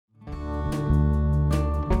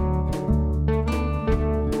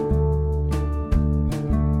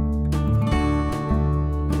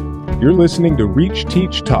You're listening to Reach,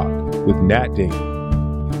 Teach, Talk with Nat Dane.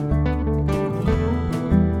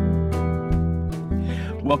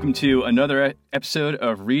 Welcome to another episode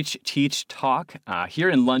of Reach, Teach, Talk here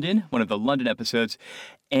in London, one of the London episodes.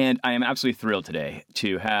 And I am absolutely thrilled today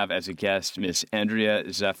to have as a guest Miss Andrea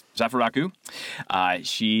Zafaraku.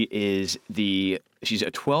 She's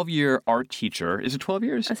a 12-year art teacher. Is it 12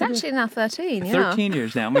 years? It's actually now 13, yeah. 13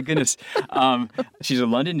 years now. My goodness. She's a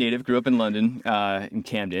London native, grew up in London, in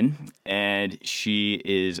Camden, and she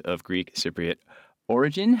is of Greek Cypriot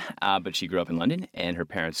origin, but she grew up in London, and her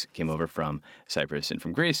parents came over from Cyprus and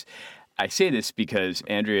from Greece. I say this because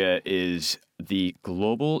Andrea is the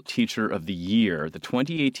Global Teacher of the Year, the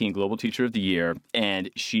 2018 Global Teacher of the Year,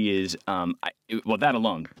 and she is, that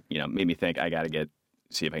alone, made me think I got to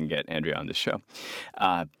see if I can get Andrea on this show.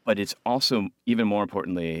 But it's also, even more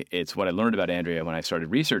importantly, it's what I learned about Andrea when I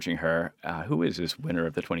started researching her, who is this winner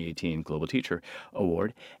of the 2018 Global Teacher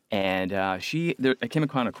Award. And I came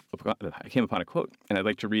upon a quote, and I'd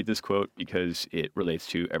like to read this quote because it relates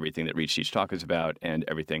to everything that Reach, Teach, Talk is about and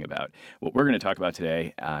everything about what we're going to talk about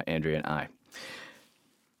today, Andrea and I.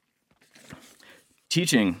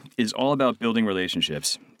 Teaching is all about building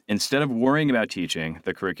relationships. Instead of worrying about teaching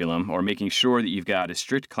the curriculum or making sure that you've got a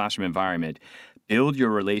strict classroom environment, build your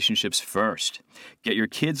relationships first. Get your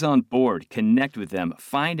kids on board, connect with them,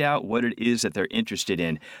 find out what it is that they're interested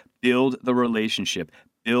in, build the relationship,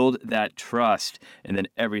 build that trust, and then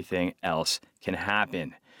everything else can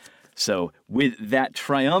happen. So with that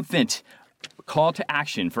triumphant call to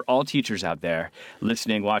action for all teachers out there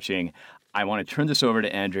listening, watching, I want to turn this over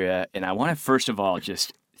to Andrea, and I want to first of all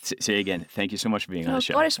just say again, thank you so much for being on the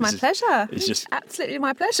show. God, it's my pleasure. It's just absolutely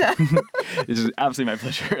my pleasure. This is absolutely my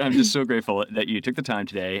pleasure. I'm just so grateful that you took the time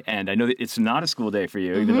today. And I know that it's not a school day for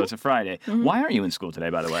you, even though it's a Friday. Why aren't you in school today,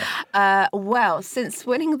 by the way? Well, since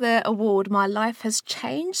winning the award, my life has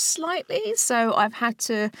changed slightly. So I've had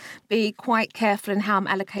to be quite careful in how I'm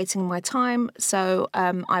allocating my time. So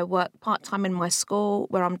I work part-time in my school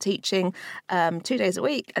where I'm teaching 2 days a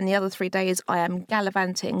week. And the other 3 days I am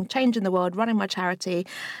gallivanting, changing the world, running my charity,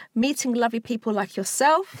 meeting lovely people like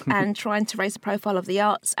yourself and trying to raise the profile of the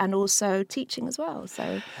arts and also teaching as well.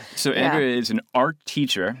 So Andrea is an art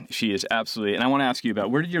teacher. She is absolutely, and I want to ask you about,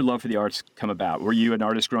 where did your love for the arts come about? Were you an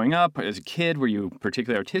artist growing up? As a kid, were you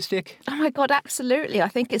particularly artistic? Oh my God, absolutely. I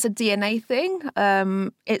think it's a DNA thing.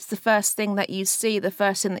 It's the first thing that you see, the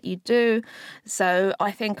first thing that you do. So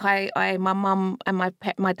I think my mum and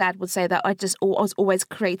my dad would say that I was always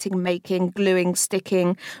creating, making, gluing,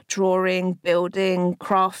 sticking, drawing, building,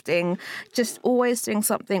 crafting, just always doing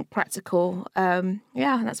something practical.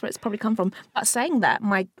 That's where it's probably come from. But saying that,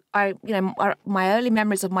 my early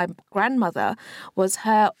memories of my grandmother was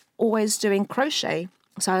her always doing crochet.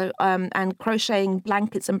 So, and crocheting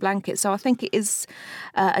blankets. So I think it is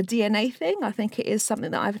a DNA thing. I think it is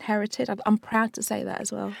something that I've inherited. I'm proud to say that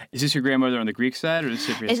as well. Is this your grandmother on the Greek side or the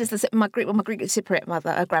Cypriot? It's just my Greek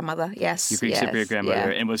Cypriot grandmother, yes. Your Greek Cypriot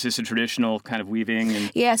grandmother. Yeah. And was this a traditional kind of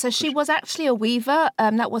weaving? Yeah, so she was actually a weaver.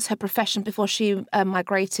 That was her profession before she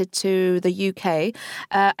migrated to the UK.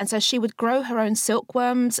 And so she would grow her own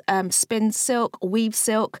silkworms, spin silk, weave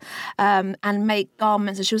silk, and make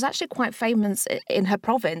garments. And she was actually quite famous in her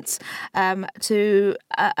province and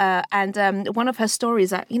one of her stories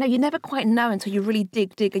that you never quite know until you really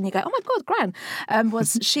dig and you go, oh my God, Gran,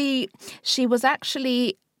 was she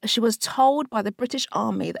was told by the British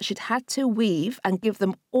Army that she'd had to weave and give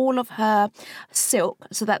them all of her silk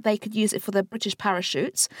so that they could use it for the British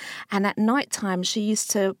parachutes. And at night time, she used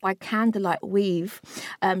to, by candlelight, weave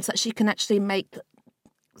so that she can actually make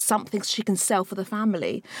something she can sell for the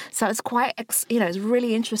family. So it's quite, it's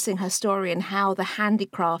really interesting, her story, and how the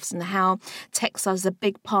handicrafts and how textiles is a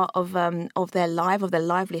big part of their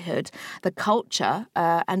livelihood, the culture,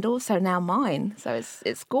 and also now mine. So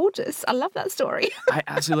it's gorgeous. I love that story. I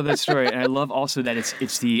absolutely love that story, and I love also that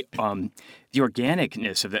it's the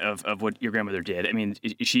organicness of what your grandmother did. I mean,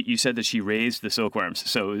 you said that she raised the silkworms,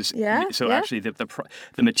 so actually the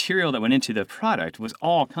material that went into the product was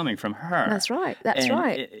all coming from her. That's right.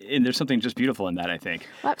 Right. And there's something just beautiful in that, I think.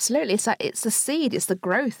 Well, absolutely. It's the seed, it's the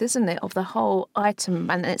growth, isn't it, of the whole item,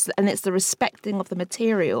 and it's the respecting of the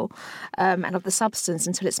material and of the substance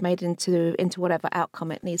until it's made into whatever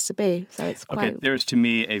outcome it needs to be. So it's quite... Okay, there's to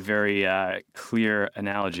me a very clear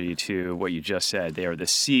analogy to what you just said. They are the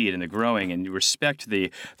seed and the growing, and you respect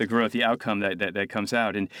the growth, the outcome that comes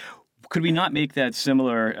out. And could we not make that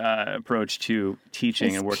similar approach to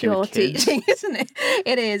teaching and working with kids? Teaching, isn't it?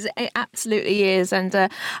 It is. It absolutely is. And I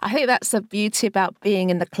think that's the beauty about being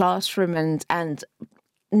in the classroom and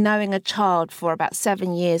knowing a child for about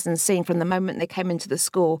 7 years and seeing from the moment they came into the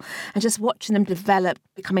school and just watching them develop,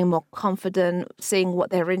 becoming more confident, seeing what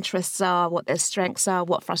their interests are, what their strengths are,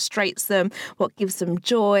 what frustrates them, what gives them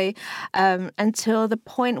joy, until the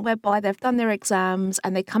point whereby they've done their exams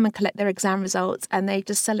and they come and collect their exam results and they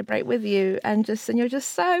just celebrate with you and you're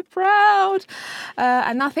just so proud.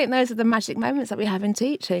 And I think those are the magic moments that we have in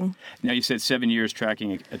teaching. Now, you said 7 years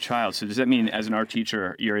tracking a child. So does that mean as an art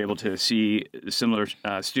teacher, you're able to see similar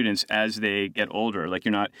students as they get older? Like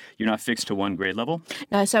you're not fixed to one grade level?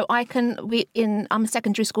 No, so I'm a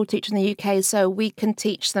secondary school teacher in the UK, so we can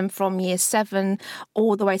teach them from year 7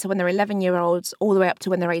 all the way to when they're 11-year-olds, all the way up to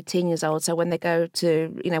when they're 18 years old. So when they go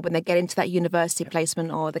to, when they get into that university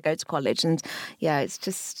placement or they go to college, and yeah, it's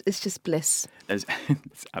just bliss. It's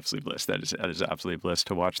absolutely bliss. That is absolutely bliss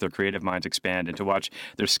to watch their creative minds expand and to watch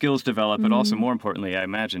their skills develop, but also more importantly, I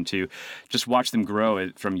imagine, to just watch them grow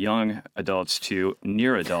from young adults to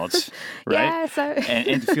near adults, right? Yeah,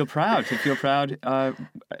 and to feel proud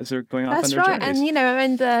as they're going off on their right. journeys.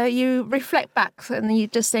 And you reflect back and you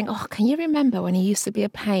just think, oh, can you remember when he used to be a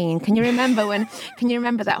pain? Can you remember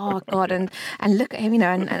that? Oh God, and look at him,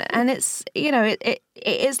 and it's, it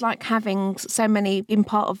is like having been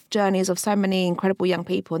part of journeys of so many incredible young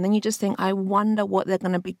people, and then you just think, I wonder what they're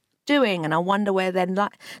going to be doing, and I wonder where their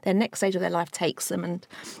next stage of their life takes them,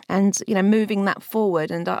 and moving that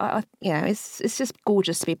forward, and it's just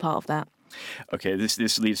gorgeous to be part of that. Okay,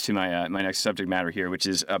 this leads to my next subject matter here, which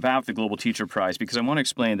is about the Global Teacher Prize, because I want to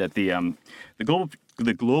explain that the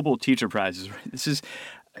Global Teacher Prize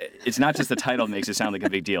it's not just the title that makes it sound like a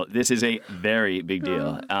big deal. This is a very big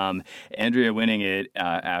deal. Andrea winning it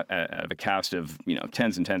out of a cast of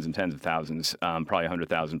tens and tens and tens of thousands, probably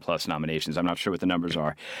 100,000 plus nominations. I'm not sure what the numbers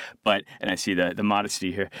are, and I see the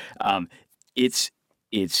modesty here. It's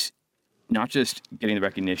not just getting the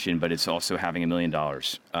recognition, but it's also having $1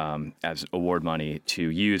 million as award money to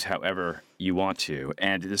use however you want to.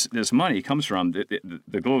 And this money comes from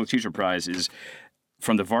the Global Teacher Prize is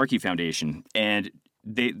from the Varkey Foundation, and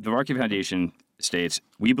the Varkey Foundation states,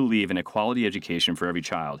 we believe in a quality education for every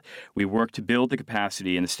child. We work to build the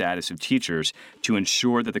capacity and the status of teachers to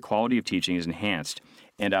ensure that the quality of teaching is enhanced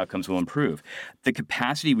and outcomes will improve.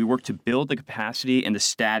 We work to build the capacity and the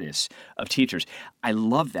status of teachers. I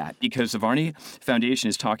love that because the Varney Foundation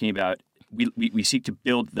is talking about we seek to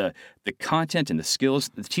build the content and the skills,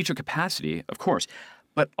 the teacher capacity, of course,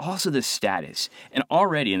 but also the status. And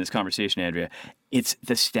already in this conversation, Andrea, it's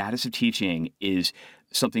the status of teaching is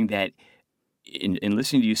something that in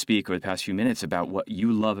listening to you speak over the past few minutes about what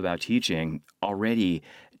you love about teaching already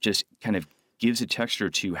just kind of gives a texture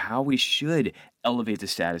to how we should elevate the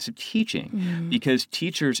status of teaching. Because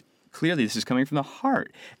teachers, clearly this is coming from the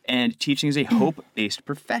heart, and teaching is a hope-based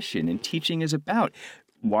profession, and teaching is about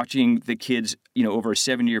watching the kids, over a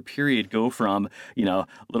 7-year period go from,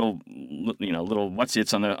 little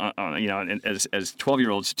what's-its on as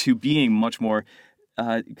 12-year-olds to being much more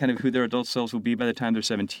kind of who their adult selves will be by the time they're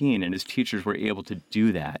 17. And as teachers, we're able to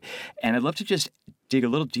do that. And I'd love to just dig a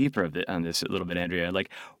little deeper on this a little bit, Andrea.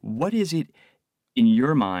 Like, what is it in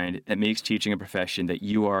your mind that makes teaching a profession that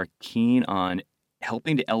you are keen on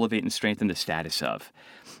helping to elevate and strengthen the status of?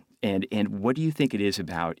 And what do you think it is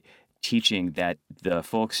about teaching that the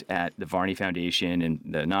folks at the Varney Foundation and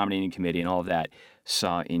the nominating committee and all of that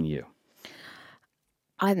saw in you?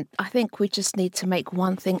 I think we just need to make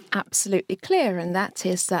one thing absolutely clear, and that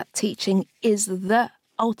is that teaching is the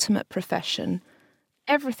ultimate profession.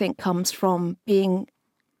 Everything comes from being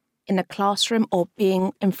in a classroom or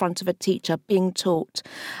being in front of a teacher, being taught.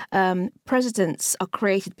 Presidents are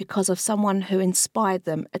created because of someone who inspired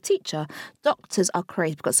them, a teacher. Doctors are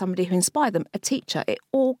created because somebody who inspired them, a teacher. It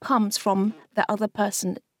all comes from the other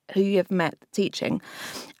person who you have met teaching.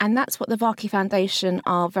 And that's what the Varkey Foundation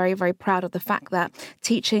are very, very proud of, the fact that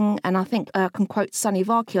teaching, and I think I can quote Sonny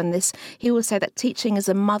Varkey on this, he will say that teaching is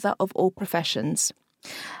a mother of all professions.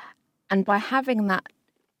 And by having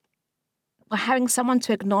someone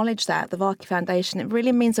to acknowledge that, the Varkey Foundation, it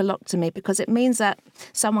really means a lot to me, because it means that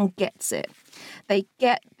someone gets it. They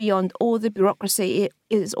get beyond all the bureaucracy. It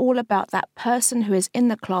is all about that person who is in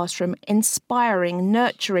the classroom, inspiring,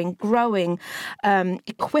 nurturing, growing,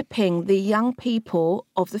 equipping the young people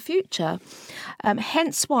of the future.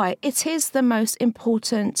 Hence why it is the most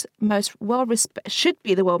important, should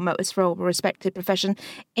be the most well-respected profession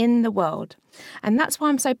in the world. And that's why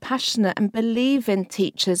I'm so passionate and believe in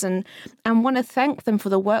teachers and want to thank them for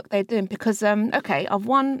the work they're doing, because, I've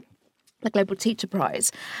won the Global Teacher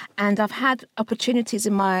Prize, and I've had opportunities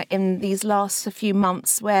in these last few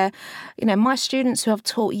months where, my students who I've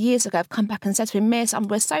taught years ago have come back and said to me, Miss,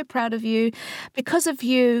 we're so proud of you. Because of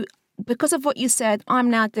you, because of what you said, I'm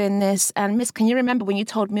now doing this. And Miss, can you remember when you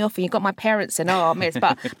told me off and you got my parents in? Oh, Miss,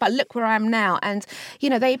 but look where I am now. And,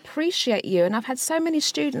 they appreciate you. And I've had so many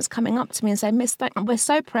students coming up to me and say, Miss, we're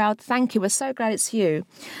so proud. Thank you. We're so glad it's you.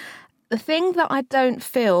 The thing that I don't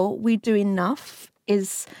feel we do enough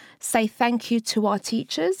is say thank you to our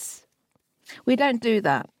teachers. We don't do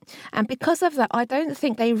that. And because of that, I don't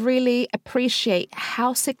think they really appreciate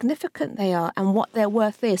how significant they are and what their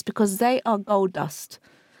worth is, because they are gold dust.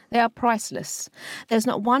 They are priceless. There's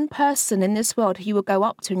not one person in this world who you will go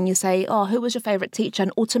up to and you say, oh, who was your favourite teacher?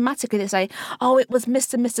 And automatically they say, oh, it was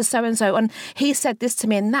Mr. So-and-so. And he said this to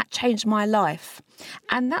me and that changed my life.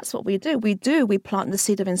 And that's what we do. We plant the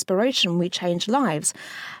seed of inspiration. We change lives.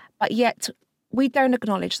 But yet we don't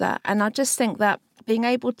acknowledge that. And I just think that being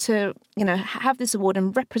able to, have this award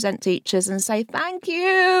and represent teachers and say thank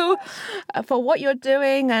you for what you're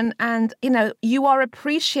doing. And you are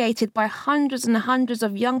appreciated by hundreds and hundreds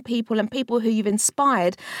of young people and people who you've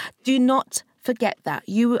inspired. Do not forget that.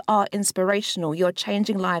 You are inspirational. You're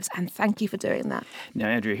changing lives. And thank you for doing that. Now,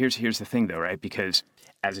 Andrea, here's the thing, though, right? Because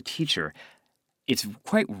as a teacher, it's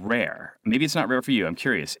quite rare. Maybe it's not rare for you. I'm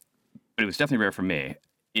curious. But it was definitely rare for me,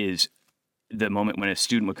 is the moment when a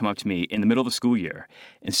student would come up to me in the middle of the school year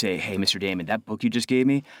and say, hey, Mr. Damon, that book you just gave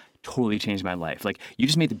me totally changed my life. Like, you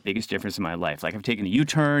just made the biggest difference in my life. Like, I've taken a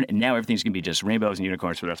U-turn and now everything's going to be just rainbows and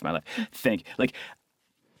unicorns for the rest of my life.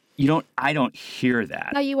 I don't hear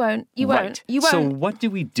that. No, you won't. You right. won't. You won't. So what do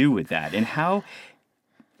we do with that? And how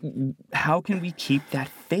can we keep that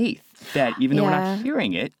faith that even though we're not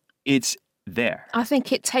hearing it, it's there? I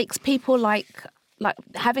think it takes people like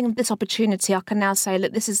having this opportunity. I can now say,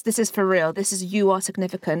 look, this is for real. You are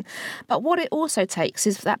significant. But what it also takes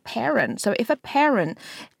is that parent. So if a parent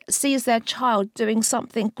sees their child doing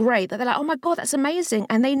something great, that they're like, oh my God, that's amazing,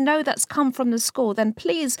 and they know that's come from the school, then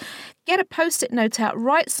please get a Post-it note out,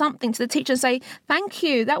 write something to the teacher and say, thank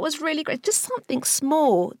you, that was really great. Just something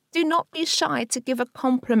small. Do not be shy to give a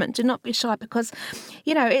compliment. Do not be shy, because,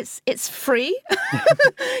 it's free.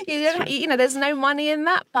 There's no money in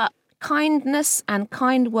that, but kindness and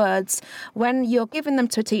kind words, when you're giving them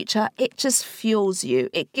to a teacher, it just fuels you.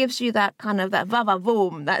 It gives you that kind of that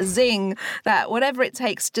va-va-voom, that zing, that whatever it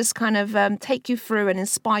takes, just kind of take you through and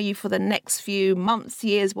inspire you for the next few months,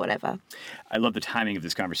 years, whatever. I love the timing of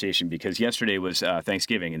this conversation because yesterday was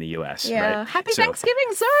Thanksgiving in the U.S. Yeah, right? Happy Thanksgiving,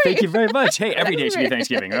 sorry. Thank you very much. Hey, every day should be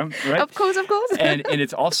Thanksgiving, right? Of course. And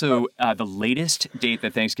it's also the latest date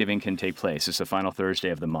that Thanksgiving can take place. It's the final Thursday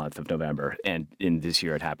of the month of November. And in this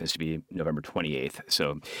year, it happens to be November 28th.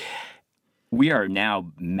 So we are now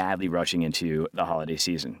madly rushing into the holiday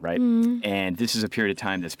season, right? And this is a period of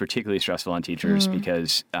time that's particularly stressful on teachers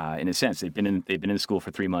because, in a sense, they've been in school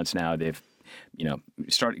for 3 months now. They've,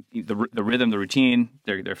 started the rhythm, the routine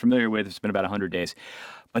they're familiar with. It's been about 100 days,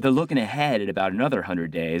 but they're looking ahead at about another 100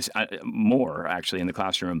 days, more actually, in the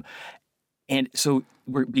classroom. And so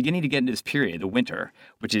we're beginning to get into this period, the winter,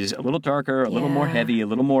 which is a little darker, a little more heavy, a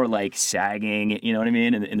little more like sagging, you know what I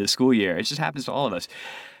mean, in the school year. It just happens to all of us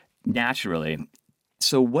naturally.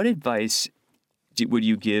 So what advice would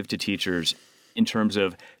you give to teachers in terms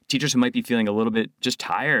of teachers who might be feeling a little bit just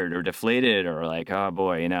tired or deflated or like, oh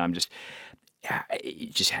boy, I'm just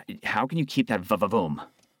how can you keep that va-va-voom?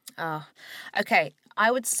 Oh, okay.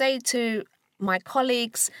 I would say to my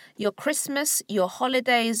colleagues, your Christmas, your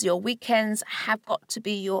holidays, your weekends have got to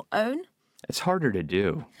be your own. It's harder to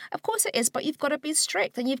do. Of course it is, but you've got to be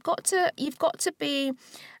strict and you've got to be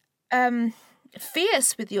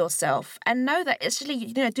fierce with yourself and know that actually,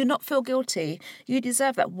 do not feel guilty. You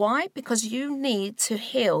deserve that. Why? Because you need to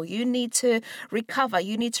heal. You need to recover.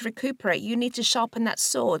 You need to recuperate. You need to sharpen that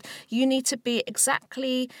sword. You need to be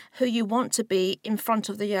exactly who you want to be in front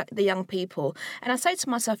of the young people. And I say to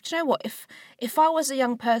myself, do you know what? If I was a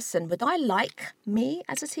young person, would I like me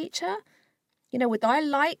as a teacher? Would I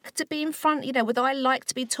like to be in front? Would I like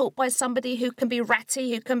to be taught by somebody who can be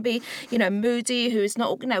ratty, who can be, moody, who's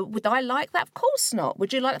not, would I like that? Of course not.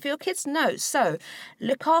 Would you like that for your kids? No. So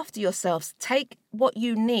look after yourselves. Take what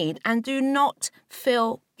you need and do not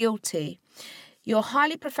feel guilty. You're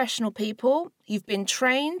highly professional people. You've been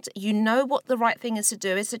trained. You know what the right thing is to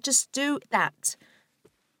do. So just do that.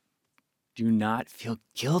 Do not feel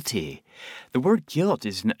guilty. The word guilt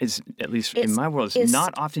is at least in my world, is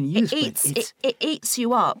not often used. It eats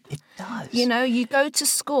you up. It does. You go to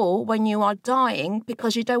school when you are dying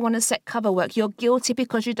because you don't want to set cover work. You're guilty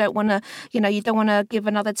because you don't want to, you don't want to give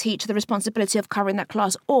another teacher the responsibility of covering that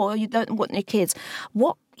class, or you don't want your kids.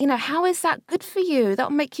 What how is that good for you?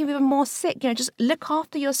 That'll make you even more sick. Just look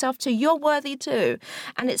after yourself too. You're worthy too.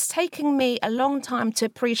 And it's taken me a long time to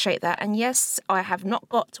appreciate that. And yes, I have not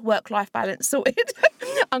got work-life balance sorted.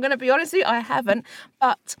 I'm going to be honest with you, I haven't.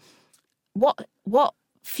 But what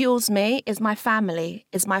fuels me is my family,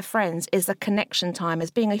 is my friends, is the connection time,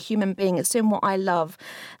 is being a human being, is doing what I love.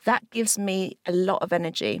 That gives me a lot of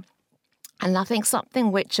energy. And I think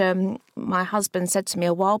something which my husband said to me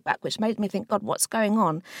a while back, which made me think, God, what's going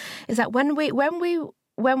on, is that when it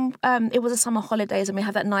was a summer holidays and we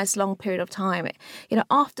had that nice long period of time,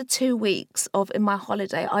 after 2 weeks in my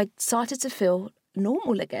holiday, I started to feel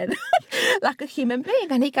normal again, like a human being.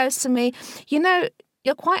 And he goes to me,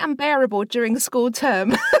 you're quite unbearable during school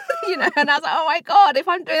term, and I was like, oh my God, if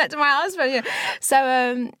I'm doing that to my husband,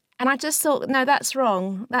 So, and I just thought, no, that's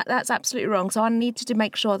wrong. That's absolutely wrong. So I need to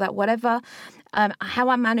make sure that whatever, how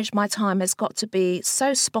I manage my time has got to be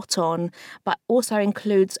so spot on, but also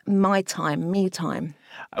includes my time, me time.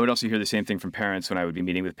 I would also hear the same thing from parents when I would be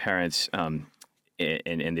meeting with parents, and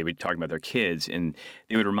they would talk about their kids, and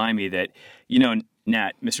they would remind me that,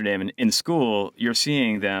 Nat, Mr. Damon, in school, you're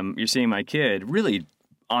seeing my kid really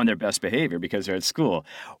on their best behavior because they're at school.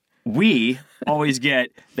 We always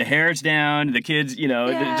get the hairs down, the kids,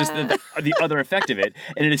 just the other effect of it.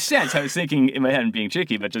 And in a sense, I was thinking in my head, I'm being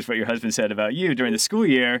cheeky, but just what your husband said about you during the school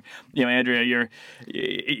year, Andrea,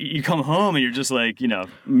 you come home and you're just like,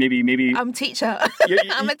 maybe I'm teacher.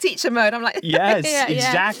 I'm a teacher mode. I'm like, yes, yeah,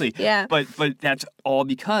 exactly. Yeah. But that's all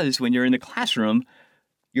because when you're in the classroom,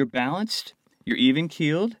 you're balanced, you're even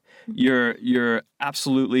keeled. You're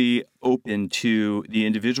absolutely open to the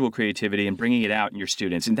individual creativity and bringing it out in your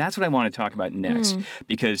students. And that's what I want to talk about next,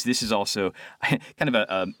 because this is also kind of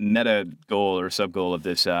a meta goal or sub goal of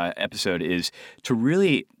this episode, is to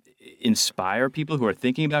really inspire people who are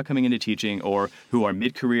thinking about coming into teaching, or who are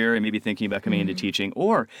mid-career and maybe thinking about coming into teaching,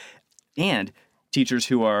 and teachers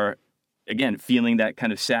who are, again, feeling that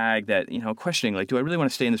kind of sag, that, questioning, like, do I really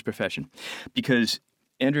want to stay in this profession? Because,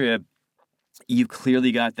 Andrea, you've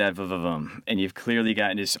clearly got that and you've clearly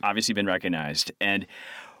gotten, it's obviously been recognized. And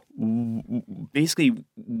basically,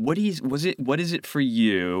 what is it for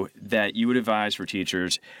you that you would advise for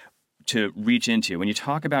teachers to reach into when you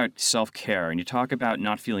talk about self-care and you talk about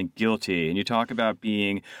not feeling guilty and you talk about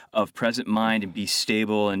being of present mind and be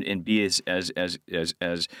stable and be as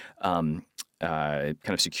kind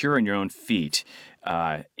of secure in your own feet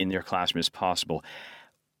in your classroom as possible?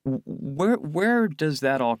 Where does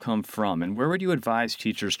that all come from, and where would you advise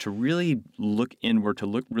teachers to really look inward, to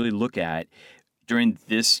look at during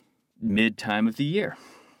this mid time of the year?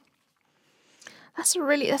 That's a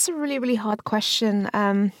really hard question.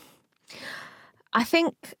 I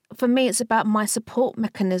think for me, it's about my support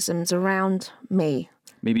mechanisms around me.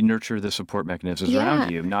 Maybe nurture the support mechanisms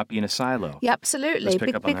around you, not be in a silo. Yeah, absolutely. Let's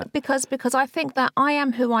pick up on that. Because I think that I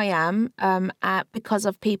am who I am because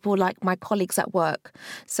of people like my colleagues at work.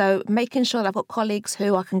 So making sure that I've got colleagues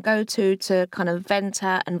who I can go to kind of vent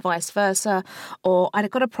at, and vice versa. Or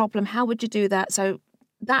I've got a problem, how would you do that? So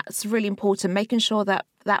that's really important, making sure that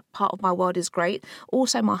that part of my world is great.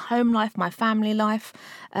 Also my home life, my family life.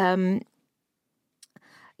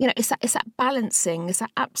 It's that balancing, it's that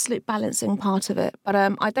absolute balancing part of it. But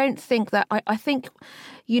I don't think that, I think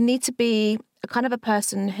you need to be a kind of a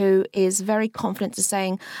person who is very confident to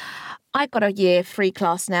saying, I got a year free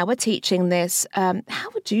class now, we're teaching this. How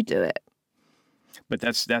would you do it? But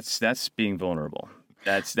that's being vulnerable.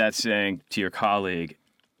 That's saying to your colleague,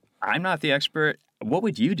 I'm not the expert. What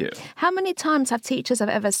would you do? How many times have teachers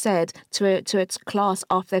ever said to a class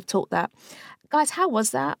after they've taught that, guys, how was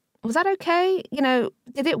that? Was that okay?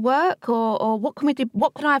 Did it work? Or what can we do?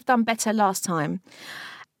 What could I have done better last time?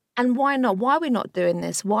 And why not? Why are we not doing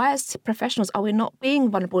this? Why, as professionals, are we not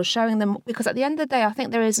being vulnerable, showing them? Because at the end of the day, I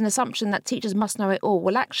think there is an assumption that teachers must know it all.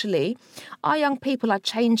 Well, actually, our young people are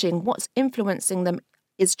changing. What's influencing them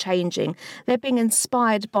is changing. They're being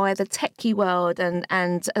inspired by the techie world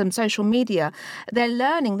and social media. They're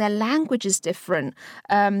learning. Their language is different.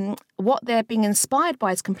 What they're being inspired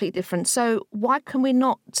by is completely different. So why can we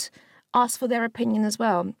not ask for their opinion as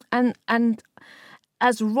well? And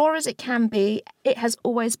as raw as it can be, it has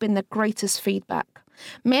always been the greatest feedback.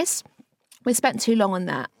 Miss, we spent too long on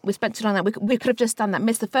that. We could have just done that.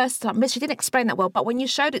 Miss, the first time, Miss, you didn't explain that well, but when you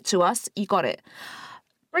showed it to us, you got it.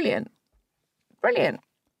 Brilliant.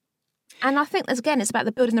 And I think, again, it's about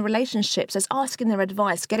the building the relationships. It's asking their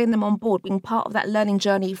advice, getting them on board, being part of that learning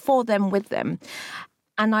journey for them, with them.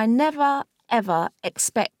 And I never, ever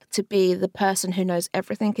expect to be the person who knows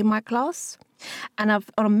everything in my class. And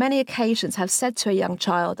I've, on many occasions, have said to a young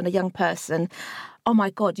child and a young person, oh,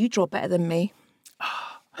 my God, you draw better than me.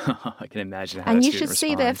 I can imagine how And that you student should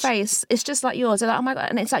see their responds. face. It's just like yours. They're like, oh my God.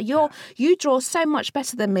 And it's like, you draw so much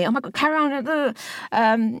better than me. Oh my God, carry on.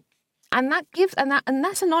 And that gives, and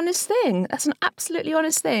that's an honest thing. That's an absolutely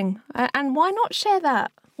honest thing. And why not share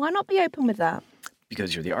that? Why not be open with that?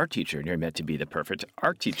 Because you're the art teacher and you're meant to be the perfect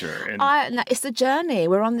art teacher. And No, it's the journey.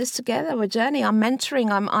 We're on this together. We're journey. I'm mentoring.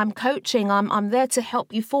 I'm coaching. I'm there to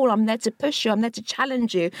help you fall. I'm there to push you. I'm there to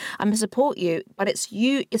challenge you. I'm to support you. But it's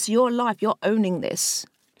you. It's your life. You're owning this.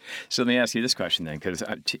 so let me ask you this question then, because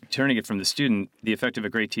turning it from the effect of a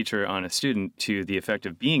great teacher on a student, to the effect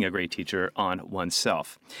of being a great teacher on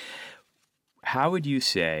oneself. How would you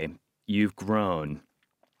say you've grown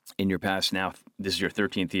in your past, now this is your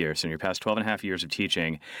 13th year, so in your past 12 and a half years of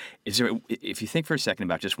teaching, is there, if you think for a second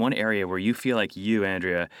about just one area where you feel like you,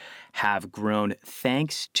 Andrea, have grown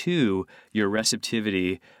thanks to your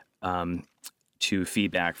receptivity to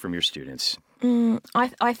feedback from your students?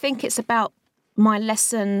 I think it's about my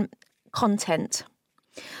lesson content.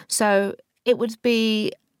 So it would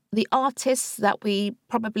be the artists that we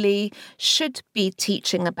probably should be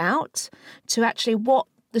teaching about to actually what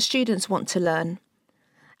the students want to learn,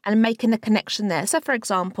 and making a connection there. So, for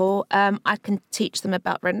example, I can teach them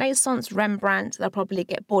about Renaissance, Rembrandt. They'll probably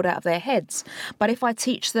get bored out of their heads. But if I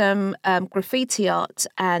teach them graffiti art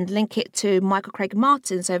and link it to Michael Craig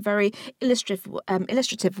Martin, so very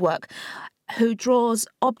illustrative work, who draws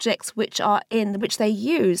objects which they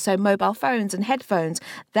use, so mobile phones and headphones,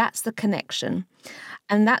 that's the connection.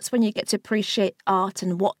 And that's when you get to appreciate art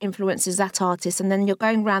and what influences that artist. And then you're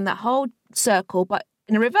going around that whole circle, but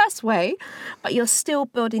in a reverse way, but you're still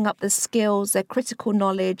building up the skills, their critical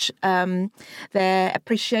knowledge, their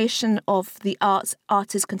appreciation of the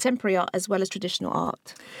artist, contemporary art, as well as traditional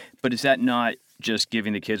art. But is that not just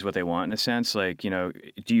giving the kids what they want in a sense? Like, do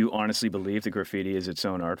you honestly believe that graffiti is its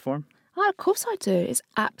own art form? Oh, of course I do. It's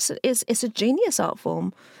absolutely, it's a genius art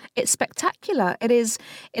form. It's spectacular. It is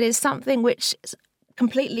something which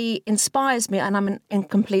completely inspires me, and I'm in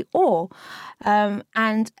complete awe.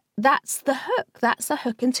 And that's the hook. That's the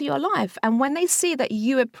hook into your life. And when they see that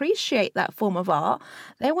you appreciate that form of art,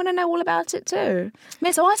 they want to know all about it too.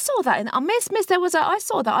 Miss, I saw that. Miss, I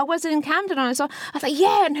saw that. I was in Camden and I was like,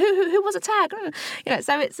 yeah, and who was a tag?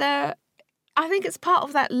 So it's I think it's part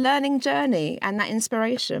of that learning journey and that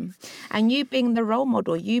inspiration. And you being the role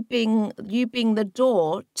model, you being the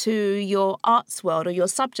door to your arts world or your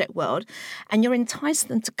subject world, and you're enticing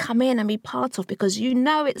them to come in and be part of, because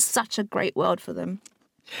it's such a great world for them.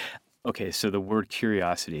 Okay, so the word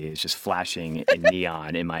curiosity is just flashing in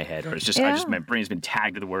neon in my head, or it's just, my brain's been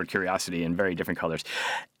tagged with the word curiosity in very different colors,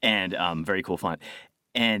 and very cool font.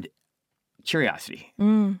 And curiosity.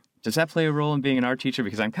 Does that play a role in being an art teacher?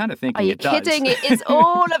 Because I'm kind of thinking it does. Are you kidding? It's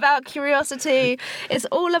all about curiosity. It's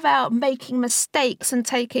all about making mistakes and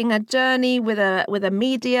taking a journey with a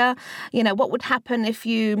media. What would happen if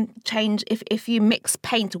you if you mix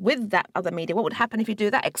paint with that other media? What would happen if you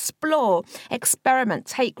do that? Explore, experiment,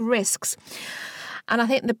 take risks. And I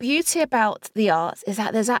think the beauty about the arts is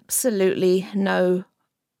that there's absolutely no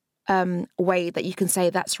way that you can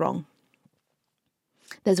say that's wrong.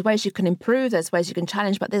 There's ways you can improve, there's ways you can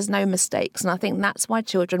challenge, but there's no mistakes. And I think that's why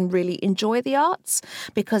children really enjoy the arts,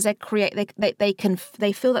 because they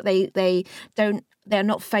feel that they're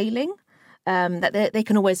not failing, that they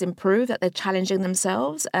can always improve, that they're challenging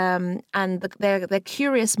themselves, and their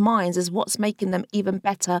curious minds is what's making them even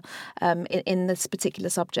better in this particular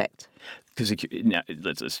subject. Because now,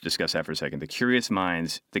 let's discuss that for a second. The curious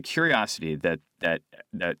minds, the curiosity that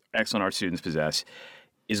excellent art students possess,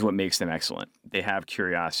 is what makes them excellent. They have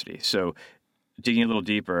curiosity. So digging a little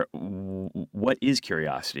deeper, what is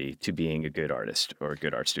curiosity to being a good artist or a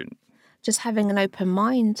good art student? Just having an open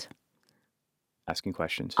mind. Asking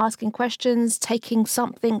questions, taking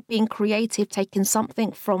something, being creative, taking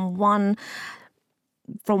something from one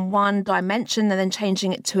dimension and then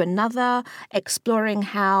changing it to another, exploring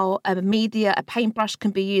how a paintbrush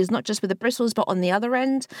can be used, not just with the bristles, but on the other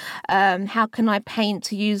end. How can I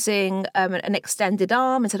paint using an extended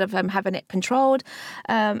arm instead of having it controlled?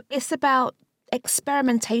 It's about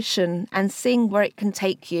experimentation and seeing where it can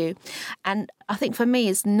take you. And I think for me,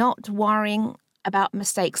 it's not worrying about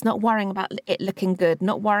mistakes, not worrying about it looking good,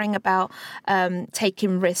 not worrying about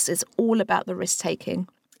taking risks. It's all about the risk-taking.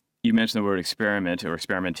 You mentioned the word experiment or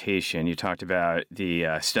experimentation. You talked about the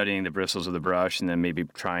studying the bristles of the brush and then maybe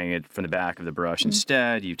trying it from the back of the brush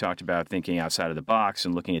instead. You talked about thinking outside of the box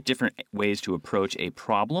and looking at different ways to approach a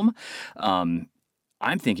problem. I'm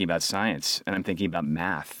thinking about science and I'm thinking about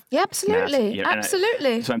math. Yeah, absolutely. Math,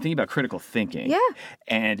 absolutely. So I'm thinking about critical thinking. Yeah.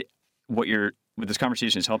 And what you're what this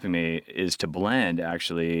conversation is helping me is to blend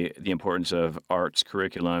actually the importance of arts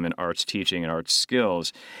curriculum and arts teaching and arts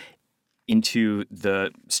skills into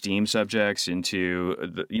the STEAM subjects, into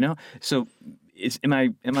the, so am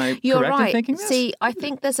I You're correct right. in thinking this? See, I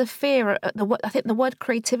think there's a fear. I think the word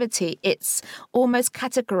creativity, it's almost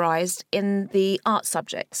categorized in the art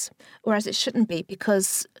subjects, whereas it shouldn't be,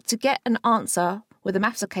 because to get an answer with a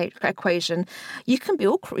maths equation, you can be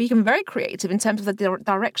very creative in terms of the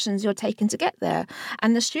directions you're taking to get there,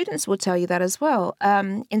 and the students will tell you that as well.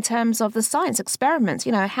 In terms of the science experiments,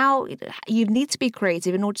 how you need to be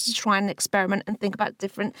creative in order to try and experiment and think about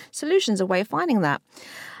different solutions, a way of finding that.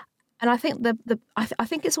 And I think I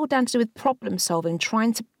think it's all down to do with problem solving,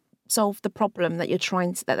 trying to solve the problem that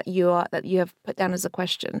you have put down as a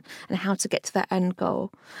question, and how to get to that end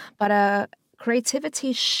goal. But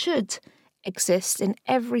creativity should exist in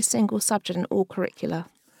every single subject in all curricula.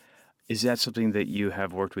 Is that something that you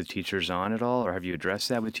have worked with teachers on at all, or have you addressed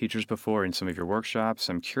that with teachers before in some of your workshops?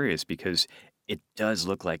 I'm curious because it does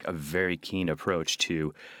look like a very keen approach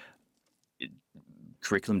to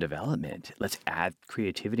curriculum development. Let's add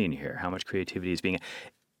creativity in here. How much creativity is being...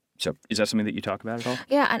 So is that something that you talk about at all?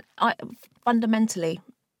 Yeah, and fundamentally,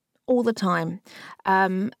 all the time.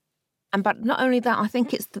 But not only that, I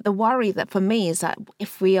think it's the worry that for me is that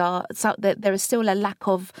if we are, there is still a lack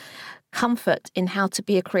of comfort in how to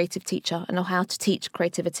be a creative teacher and how to teach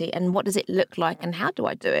creativity and what does it look like and how do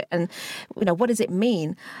I do it and what does it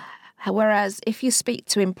mean. Whereas if you speak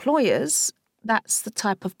to employers, that's the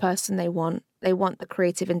type of person they want. They want the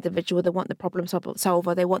creative individual. They want the problem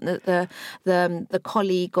solver. They want the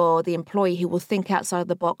colleague or the employee who will think outside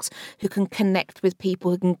the box, who can connect with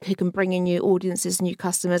people, who can bring in new audiences, new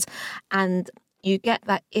customers. And you get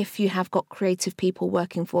that if you have got creative people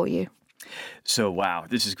working for you. So, wow,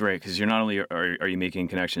 this is great because you're not only are you making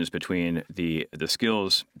connections between the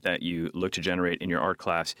skills that you look to generate in your art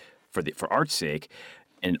class for art's sake,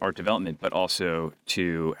 and art development, but also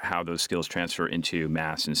to how those skills transfer into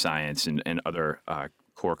maths and science and other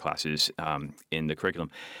core classes in the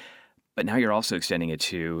curriculum. But now you're also extending it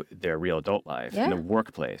to their real adult life in the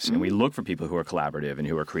workplace. Mm-hmm. And we look for people who are collaborative and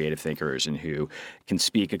who are creative thinkers and who can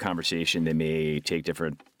speak a conversation that may take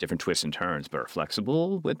different twists and turns, but are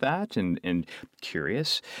flexible with that and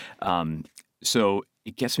curious. So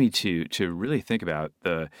it gets me to really think about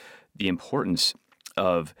the importance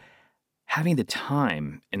of having the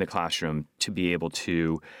time in the classroom to be able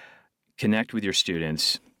to connect with your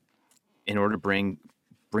students in order to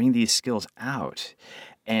bring these skills out.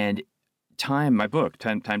 And time, my book,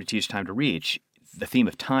 Time to Teach, Time to Reach, the theme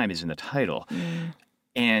of time is in the title. Mm.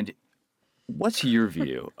 And what's your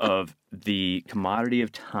view of the commodity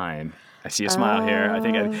of time? I see a smile here. I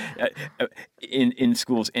think in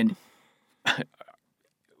schools. And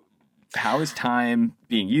how is time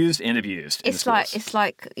being used and abused? It's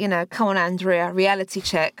like come on, Andrea, reality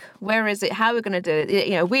check. Where is it? How are we going to do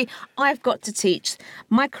it? I've got to teach.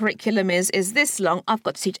 My curriculum is this long. I've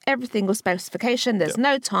got to teach every single specification. There's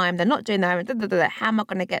no time. They're not doing that. How am I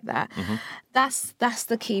going to get that? Mm-hmm. That's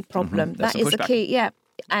the key problem. Mm-hmm. That is the key. Yeah,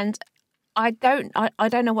 and I don't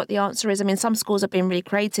know what the answer is. I mean, some schools have been really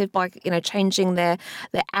creative by changing their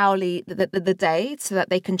hourly the day so that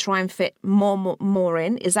they can try and fit more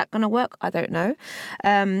in. Is that going to work? I don't know.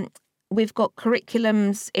 We've got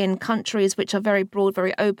curriculums in countries which are very broad,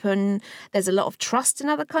 very open. There's a lot of trust in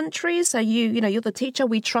other countries. So you're the teacher.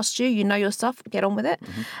 We trust you. You know your stuff. Get on with it.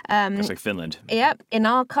 Mm-hmm. It's like Finland. Yeah, in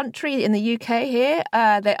our country, in the UK here,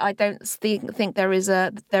 I don't think there is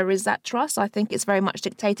that trust. I think it's very much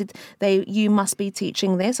dictated. You must be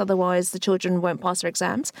teaching this, otherwise the children won't pass their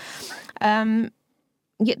exams.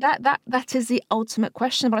 Yeah, that is the ultimate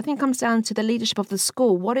question, but I think it comes down to the leadership of the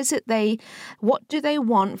school. What do they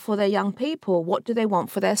want for their young people? What do they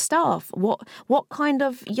want for their staff? What kind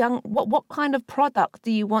of product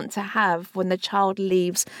do you want to have when the child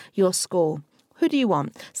leaves your school? Who do you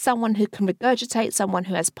want? Someone who can regurgitate, someone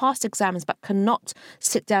who has passed exams but cannot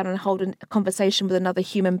sit down and hold a conversation with another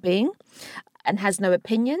human being and has no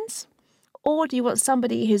opinions? Or do you want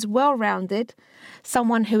somebody who's well-rounded,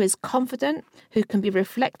 someone who is confident, who can be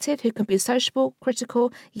reflective, who can be sociable,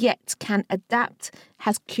 critical, yet can adapt,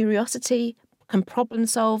 has curiosity, can problem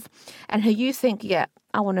solve, and who you think,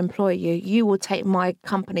 I want to employ you. You will take my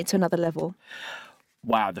company to another level.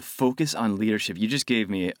 Wow, the focus on leadership. You just gave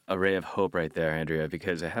me a ray of hope right there, Andrea,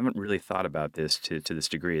 because I haven't really thought about this to this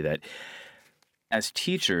degree, that as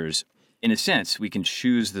teachers, in a sense, we can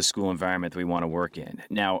choose the school environment that we want to work in.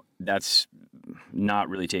 Now, that's not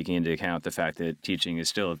really taking into account the fact that teaching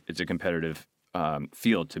is it's a competitive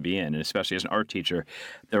field to be in. And especially as an art teacher,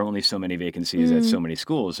 there are only so many vacancies at so many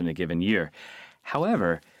schools in a given year.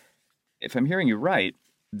 However, if I'm hearing you right,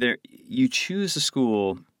 there you choose the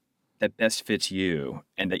school that best fits you,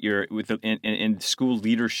 and that you're with in school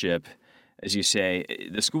leadership, as you say,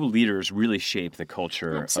 the school leaders really shape the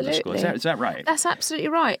culture of the school. Absolutely. Is that right? That's absolutely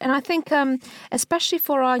right. And I think, especially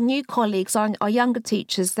for our new colleagues, our younger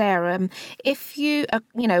teachers there, if you,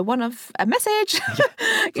 one of a message,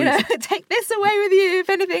 take this away with you, if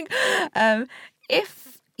anything. If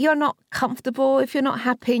you're not comfortable, if you're not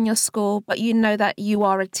happy in your school, but you know that you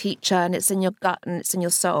are a teacher and it's in your gut and it's in your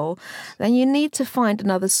soul, then you need to find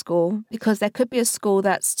another school, because there could be a school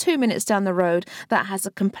that's 2 minutes down the road that has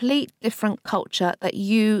a complete different culture that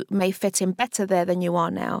you may fit in better there than you are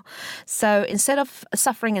now. So instead of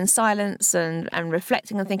suffering in silence and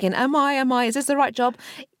reflecting and thinking, am I, is this the right job?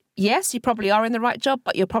 Yes, you probably are in the right job,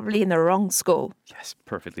 but you're probably in the wrong school. Yes,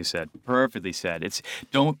 perfectly said. Perfectly said. It's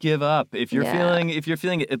don't give up. If you're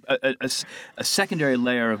feeling a secondary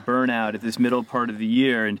layer of burnout at this middle part of the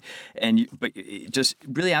year, but just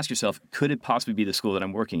really ask yourself, could it possibly be the school that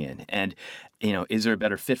I'm working in? And is there a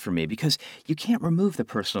better fit for me? Because you can't remove the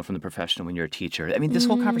personal from the professional when you're a teacher. I mean, this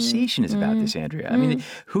whole conversation is about this, Andrea. I mean,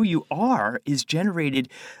 who you are is generated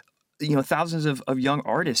thousands of young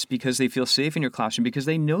artists because they feel safe in your classroom, because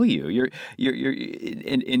they know you.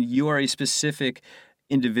 And you are a specific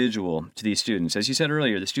individual to these students. As you said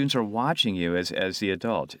earlier, the students are watching you as the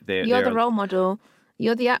adult. You're the role model.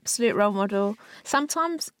 You're the absolute role model.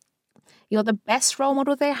 Sometimes you're the best role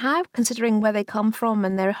model they have, considering where they come from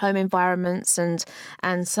and their home environments.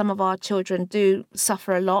 And some of our children do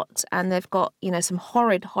suffer a lot, and they've got, some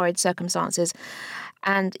horrid circumstances.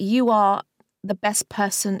 And you are the best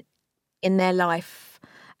person in their life.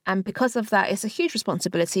 And because of that, it's a huge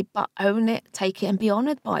responsibility, but own it, take it, and be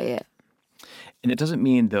honored by it. And it doesn't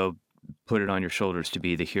mean, though, put it on your shoulders to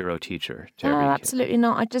be the hero teacher to every kid. Absolutely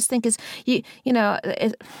not. I just think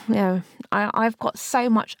I've got so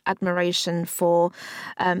much admiration for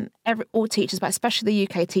all teachers, but especially the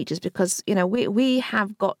UK teachers, because we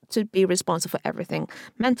have got to be responsible for everything: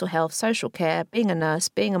 mental health, social care, being a nurse,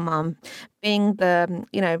 being a mum, being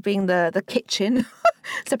the kitchen,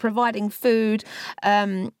 so providing food,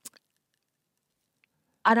 and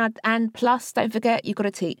plus, don't forget, you've got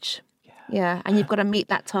to teach. Yeah, and you've got to meet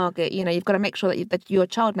that target. You've got to make sure that your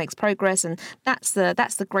child makes progress, and that's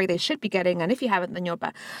the grade they should be getting. And if you haven't, then you're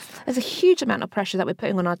bad. There's a huge amount of pressure that we're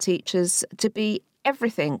putting on our teachers to be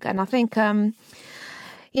everything. And I think,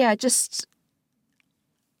 just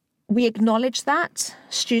we acknowledge that.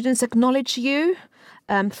 Students acknowledge you.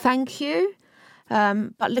 Thank you.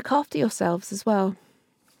 But look after yourselves as well.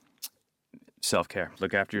 Self-care.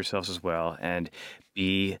 Look after yourselves as well, and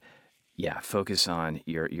focus on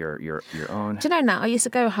your own. Do you know, now I used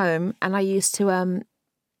to go home and I used to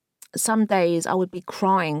some days I would be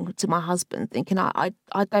crying to my husband, thinking I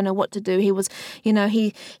don't know what to do. He was,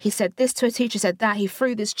 he said this to a teacher, said that, he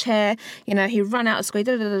threw this chair, he ran out of school,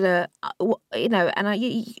 and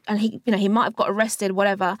he might have got arrested,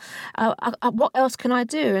 whatever. What else can I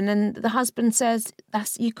do? And then the husband says,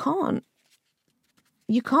 you can't.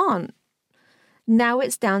 Now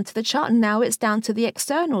it's down to the child. Now it's down to the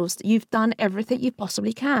externals. You've done everything you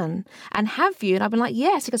possibly can. And have you? And I've been like,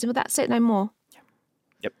 yes. He goes, well, that's it, no more.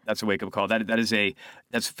 Yep, that's a wake-up call.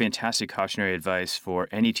 That's fantastic cautionary advice for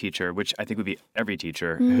any teacher, which I think would be every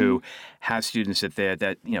teacher who has students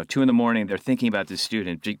that 2 a.m, they're thinking about this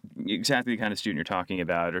student, exactly the kind of student you're talking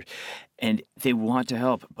about, and they want to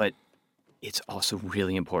help, but it's also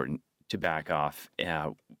really important to back off,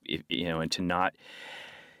 and to not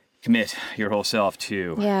commit your whole self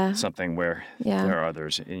to something where there are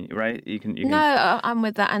others, right? You can. No, I'm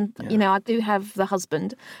with that, and I do have the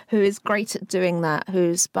husband who is great at doing that.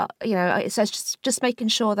 It's just making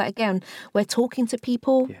sure that, again, we're talking to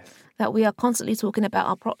people, that we are constantly talking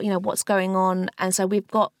about what's going on, and so we've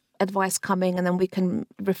got advice coming, and then we can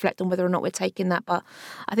reflect on whether or not we're taking that. But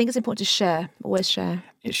I think it's important to share. Always share.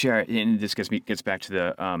 Share, and this gets back to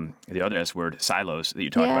the other S word, silos, that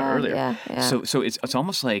you talked about earlier. Yeah. So it's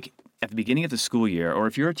almost like at the beginning of the school year, or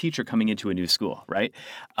if you're a teacher coming into a new school, right?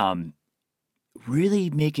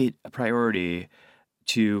 Really make it a priority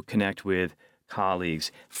to connect with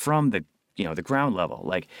colleagues from the ground level,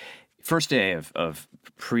 like first day of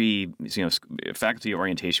faculty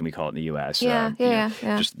orientation, we call it in the U.S.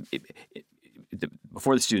 Just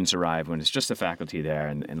before the students arrive, when it's just the faculty there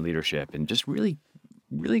and leadership, and just really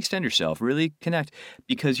extend yourself, really connect,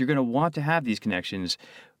 because you're going to want to have these connections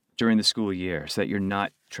during the school year, so that you're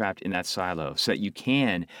not trapped in that silo, so that you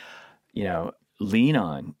can, lean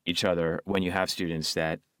on each other when you have students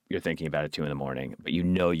that you're thinking about at 2 a.m, but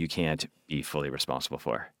you can't be fully responsible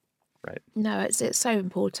for, right? No, it's so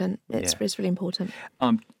important. It's really important.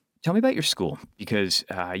 Tell me about your school, because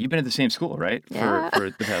you've been at the same school, right? Yeah.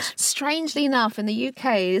 For the past. Strangely enough, in the UK,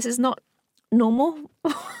 this is not normal.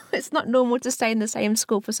 It's not normal to stay in the same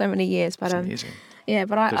school for so many years. But It's amazing. yeah,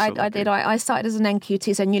 but They're so I did. lucky. I started as an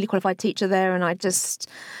NQT, so newly qualified teacher there, and I just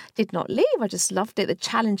did not leave. I just loved it. The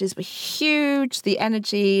challenges were huge. The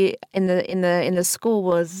energy in the school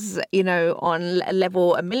was, on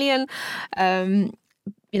level a million.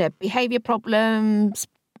 Behavior problems.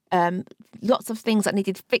 Lots of things that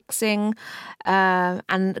needed fixing,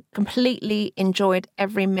 and completely enjoyed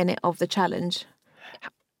every minute of the challenge.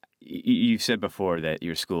 You said before that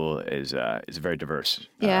your school is a very diverse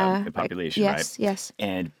population, yes, right? Yes.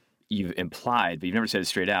 And you've implied, but you've never said it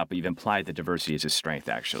straight out, but you've implied that diversity is a strength,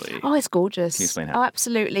 actually. Oh, it's gorgeous. Can you explain how? Oh,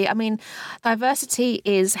 absolutely. I mean, diversity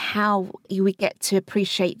is how we get to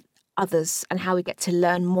appreciate others and how we get to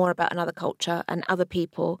learn more about another culture and other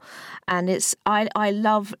people. And I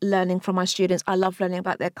love learning from my students. I love learning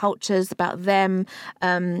about their cultures, about them,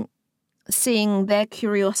 seeing their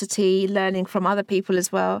curiosity, learning from other people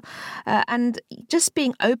as well, and just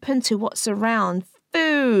being open to what's around.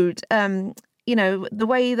 Food, the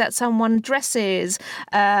way that someone dresses,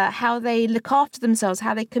 how they look after themselves,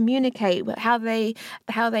 how they communicate, how they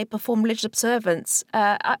perform religious observance.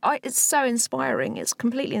 It's so inspiring. It's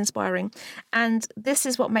completely inspiring. And this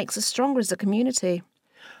is what makes us stronger as a community.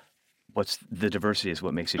 What's the diversity is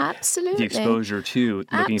what makes it Absolutely. the exposure to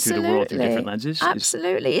looking through the world through different lenses.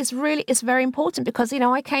 Absolutely. It's very important because,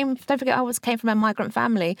 don't forget I came from a migrant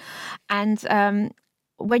family, and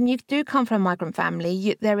when you do come from a migrant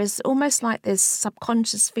family, there is almost like this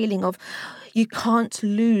subconscious feeling of you can't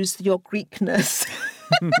lose your Greekness.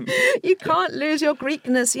 You can't lose your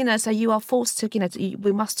Greekness, so you are forced to,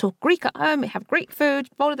 we must talk Greek at home, we have Greek food,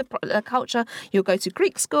 follow the culture, you'll go to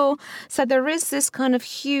Greek school. So there is this kind of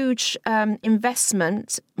huge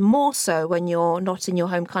investment, more so when you're not in your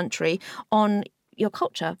home country, on your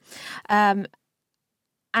culture. And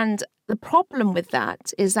the problem with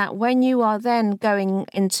that is that when you are then going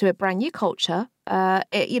into a brand new culture,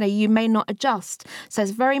 you may not adjust. So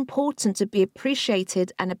it's very important to be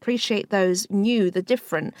appreciated and appreciate those new, the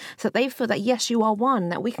different, so that they feel that, yes, you are one,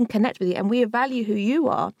 that we can connect with you and we value who you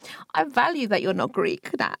are. I value that you're not Greek,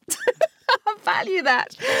 Nat. I value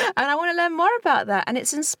that. And I want to learn more about that. And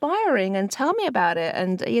it's inspiring. And tell me about it.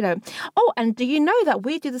 And, and do you know that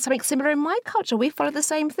we do something similar in my culture? We follow the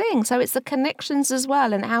same thing. So it's the connections as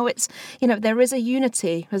well and how it's, there is a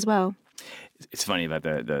unity as well. It's funny about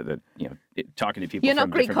the talking to people You're from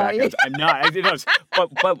not Greek, different backgrounds. I'm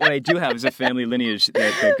not. But what I do have is a family lineage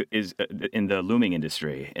that is in the looming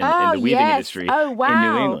industry, in the weaving industry in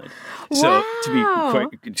New England. So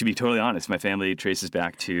to be totally honest, my family traces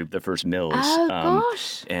back to the first mills. Oh,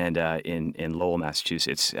 gosh. And in Lowell,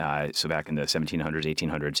 Massachusetts. So back in the 1700s,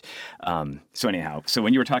 1800s. So anyhow, so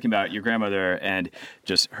when you were talking about your grandmother and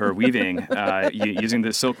just her weaving, using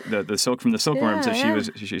the silk, the silk from the silkworms that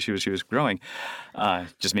she was growing,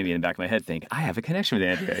 just made me in the back of my head think, I have a connection with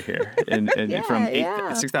Andrea here, and from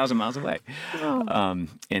 6,000 miles away,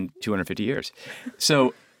 in 250 years.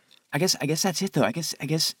 So, I guess that's it, though. I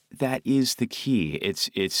guess that is the key.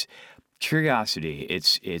 It's curiosity.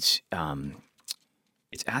 It's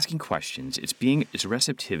asking questions. It's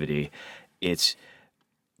receptivity. It's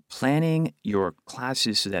planning your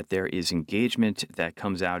classes so that there is engagement that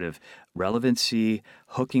comes out of relevancy,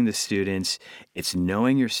 hooking the students. It's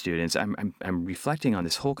knowing your students. I'm reflecting on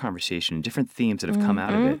this whole conversation and different themes that have come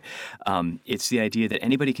out of it. It's the idea that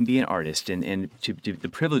anybody can be an artist, and to the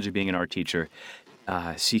privilege of being an art teacher,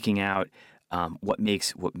 seeking out what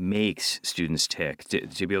makes students tick,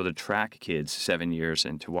 to be able to track kids 7 years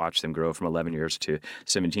and to watch them grow from 11 years to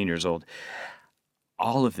 17 years old.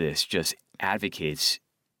 All of this just advocates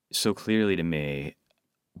so clearly to me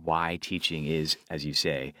why teaching is, as you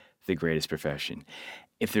say, the greatest profession.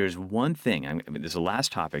 If there's one thing, there's a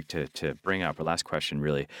last topic to bring up, or last question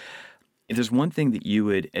really. If there's one thing that you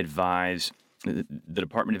would advise the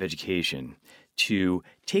Department of Education to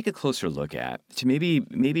take a closer look at, to maybe,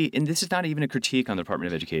 and this is not even a critique on the Department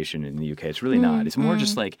of Education in the UK, it's really not. It's more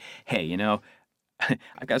just like, hey,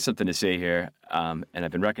 I've got something to say here, and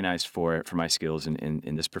I've been recognized for my skills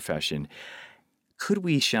in this profession. Could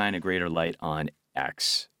we shine a greater light on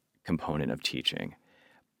X component of teaching?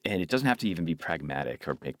 And it doesn't have to even be pragmatic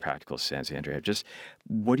or make practical sense, Andrea. Just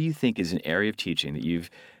what do you think is an area of teaching that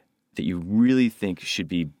you really think should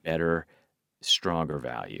be better, stronger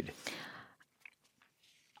valued?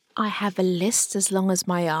 I have a list as long as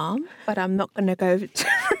my arm, but I'm not going to go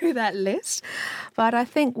through that list. But I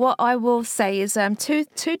think what I will say is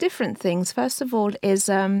two different things. First of all is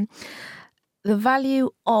the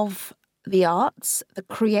value of the arts, the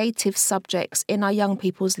creative subjects in our young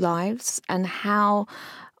people's lives, and how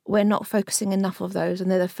we're not focusing enough of those, and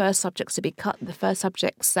they're the first subjects to be cut, the first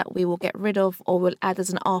subjects that we will get rid of or will add as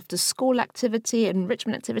an after-school activity,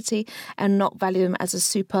 enrichment activity, and not value them as a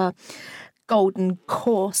super golden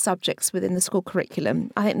core subjects within the school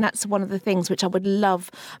curriculum. I think that's one of the things which I would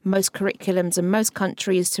love most curriculums and most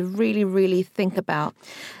countries to really, really think about,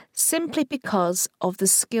 simply because of the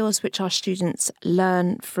skills which our students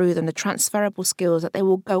learn through them, the transferable skills that they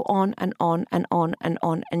will go on and on and on and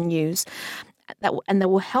on and use. And that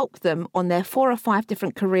will help them on their 4 or 5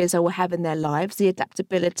 different careers they will have in their lives, the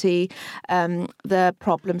adaptability, the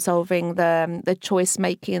problem solving, the choice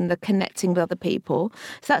making, the connecting with other people.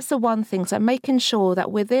 So that's the one thing. So making sure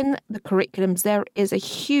that within the curriculums there is a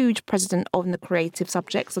huge presence on the creative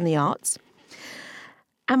subjects and the arts.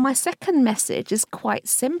 And my second message is quite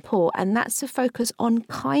simple, and that's to focus on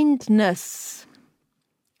kindness.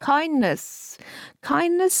 Kindness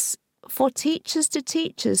for teachers to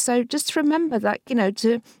teachers. So just remember that,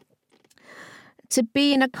 to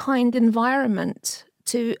be in a kind environment,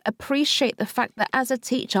 to appreciate the fact that as a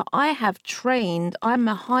teacher, I have trained, I'm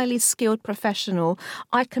a highly skilled professional,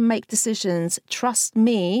 I can make decisions, trust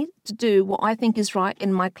me to do what I think is right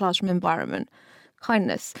in my classroom environment.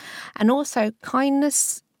 Kindness. And also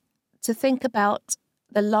kindness to think about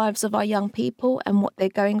the lives of our young people and what they're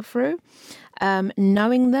going through.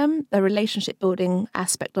 Knowing them, the relationship building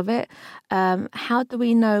aspect of it. How do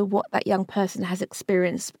we know what that young person has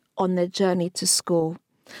experienced on their journey to school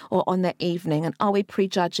or on their evening? And are we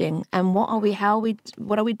prejudging? And what are we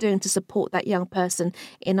doing to support that young person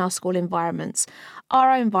in our school environments?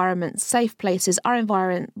 Are our environments safe places? Are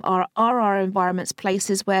our environments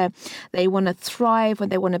places where they want to thrive, where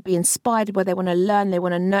they want to be inspired, where they want to learn, they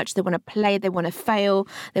want to nurture, they want to play, they want to fail,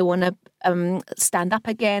 they want to stand up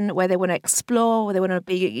again, where they want to explore, where they want to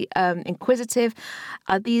be inquisitive?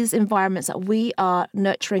 Are these environments that we are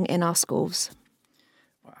nurturing in our schools?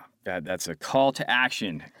 That's a call to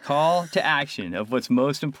action. Call to action of what's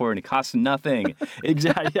most important. It costs nothing.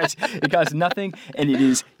 Exactly. Yes. It costs nothing, and it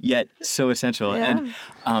is yet so essential. Yeah.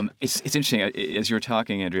 And it's interesting as you're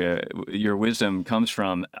talking, Andrea. Your wisdom comes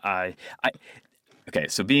from Okay,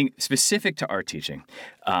 so being specific to art teaching,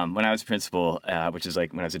 when I was a principal, which is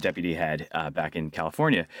like when I was a deputy head back in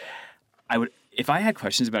California, if I had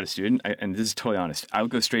questions about a student, and this is totally honest, I would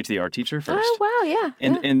go straight to the art teacher first. Oh, wow, yeah.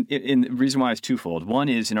 And the reason why is twofold. One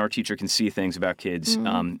is an art teacher can see things about kids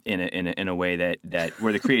in a way that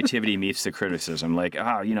where the creativity meets the criticism. Like,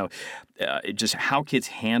 just how kids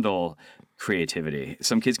handle creativity.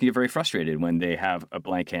 Some kids can get very frustrated when they have a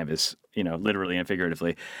blank canvas, literally and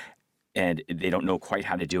figuratively, and they don't know quite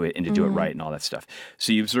how to do it and to do it right and all that stuff.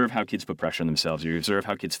 So you observe how kids put pressure on themselves. You observe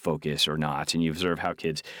how kids focus or not, and you observe how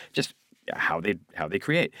kids just how they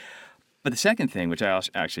create. But the second thing, which I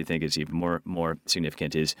actually think is even more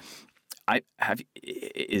significant, is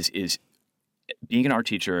being an art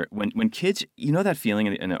teacher. When kids, that feeling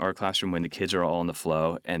in the art classroom when the kids are all in the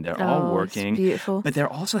flow and they're all working, it's beautiful. But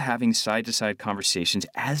they're also having side-to-side conversations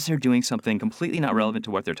as they're doing something completely not relevant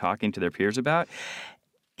to what they're talking to their peers about.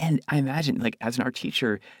 And I imagine, like, as an art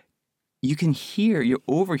teacher, you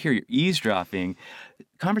overhear, you're eavesdropping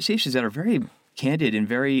conversations that are very candid and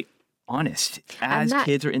very honest as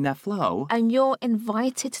kids are in that flow. And you're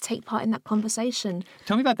invited to take part in that conversation.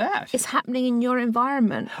 Tell me about that. It's happening in your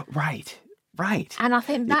environment. Right. And I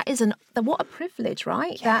think that is what a privilege,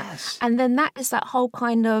 right? Yes. And then that is that whole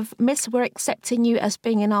kind of, miss, we're accepting you as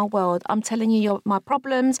being in our world. I'm telling you my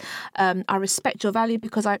problems. I respect your value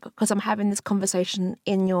because I'm having this conversation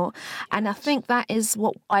in your... And I think that is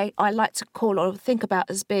what I like to call or think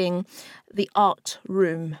about as being the art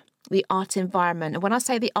room, the art environment. And when I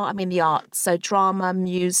say the art, I mean the arts. So drama,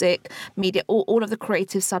 music, media, all of the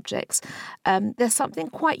creative subjects. There's something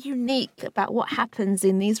quite unique about what happens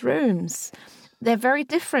in these rooms. They're very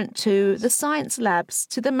different to the science labs,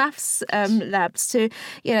 to the maths labs, to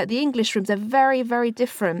the English rooms. They're very, very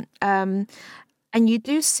different. And you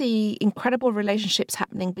do see incredible relationships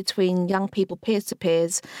happening between young people, peers to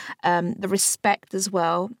peers, the respect as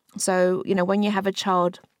well. So, when you have a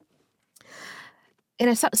child...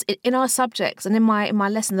 In our subjects and in my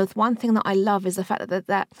lesson, the one thing that I love is the fact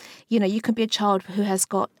that you can be a child who has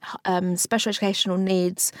got special educational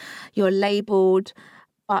needs. You're labelled,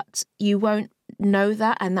 but you won't know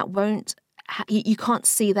that, and you can't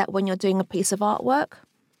see that when you're doing a piece of artwork.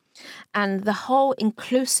 And the whole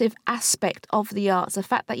inclusive aspect of the arts, the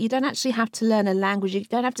fact that you don't actually have to learn a language, you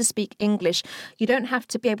don't have to speak English, you don't have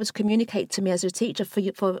to be able to communicate to me as a teacher for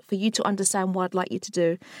you to understand what I'd like you to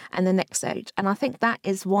do and the next stage. And I think that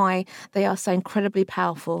is why they are so incredibly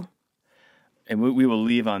powerful. And we will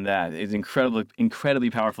leave on that. It's an incredibly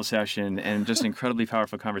powerful session and just an incredibly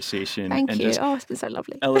powerful conversation. Thank and you. Just It's been so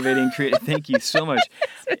lovely. Elevating creative. Thank you so much.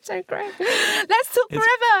 It's been so great. Let's talk forever.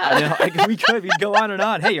 I know, we'd go on and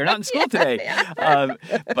on. Hey, you're not in school today.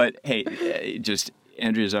 But hey, just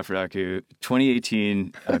Andrea Zafirakis,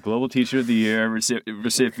 2018 Global Teacher of the Year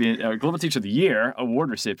recipient, Global Teacher of the Year award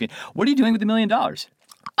recipient. What are you doing with $1 million?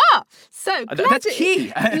 So that's key.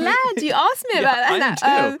 Glad you asked me about that.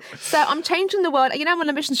 I am too. So I'm changing the world. You know, I'm on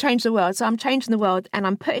a mission to change the world. So I'm changing the world, and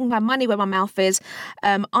I'm putting my money where my mouth is.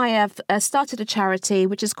 I have started a charity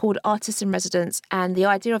which is called Artists in Residence, and the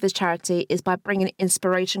idea of this charity is by bringing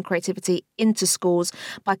inspiration, creativity into schools,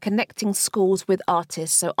 by connecting schools with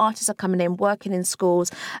artists. So artists are coming in, working in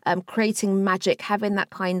schools, creating magic, having that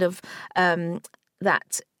kind of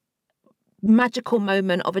that magical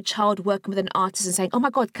moment of a child working with an artist and saying, oh my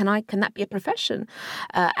God, can that be a profession?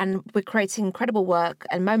 And we're creating incredible work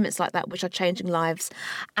and moments like that which are changing lives.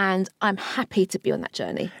 And I'm happy to be on that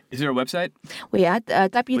journey. Is there a website? We are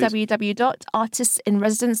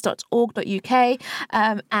www.artistinresidence.org.uk.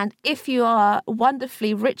 And if you are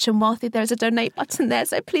wonderfully rich and wealthy, there's a donate button there.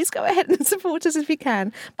 So please go ahead and support us if you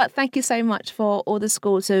can. But thank you so much for all the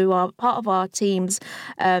schools who are part of our teams.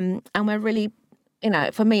 And we're really,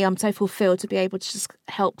 for me, I'm so fulfilled to be able to just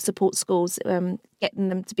help support schools, getting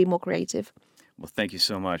them to be more creative. Well, thank you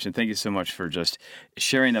so much. And thank you so much for just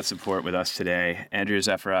sharing that support with us today. Andrea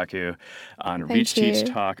Zafirakis on Reach Teach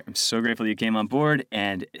Talk. I'm so grateful you came on board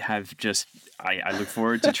and have just, I look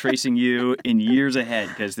forward to tracing you in years ahead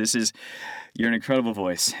because you're an incredible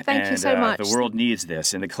voice. Thank you so much. The world needs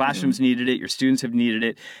this, and the classrooms needed it, your students have needed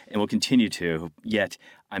it, and will continue to. Yet,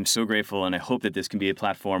 I'm so grateful, and I hope that this can be a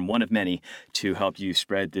platform, one of many, to help you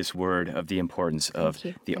spread this word of the importance of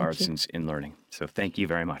the arts in learning. So thank you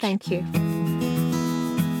very much. Thank you.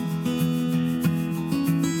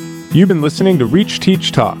 You've been listening to Reach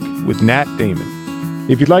Teach Talk with Nat Damon.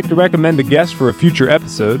 If you'd like to recommend a guest for a future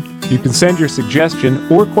episode, you can send your suggestion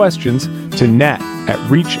or questions to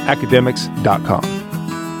nat@reachacademics.com.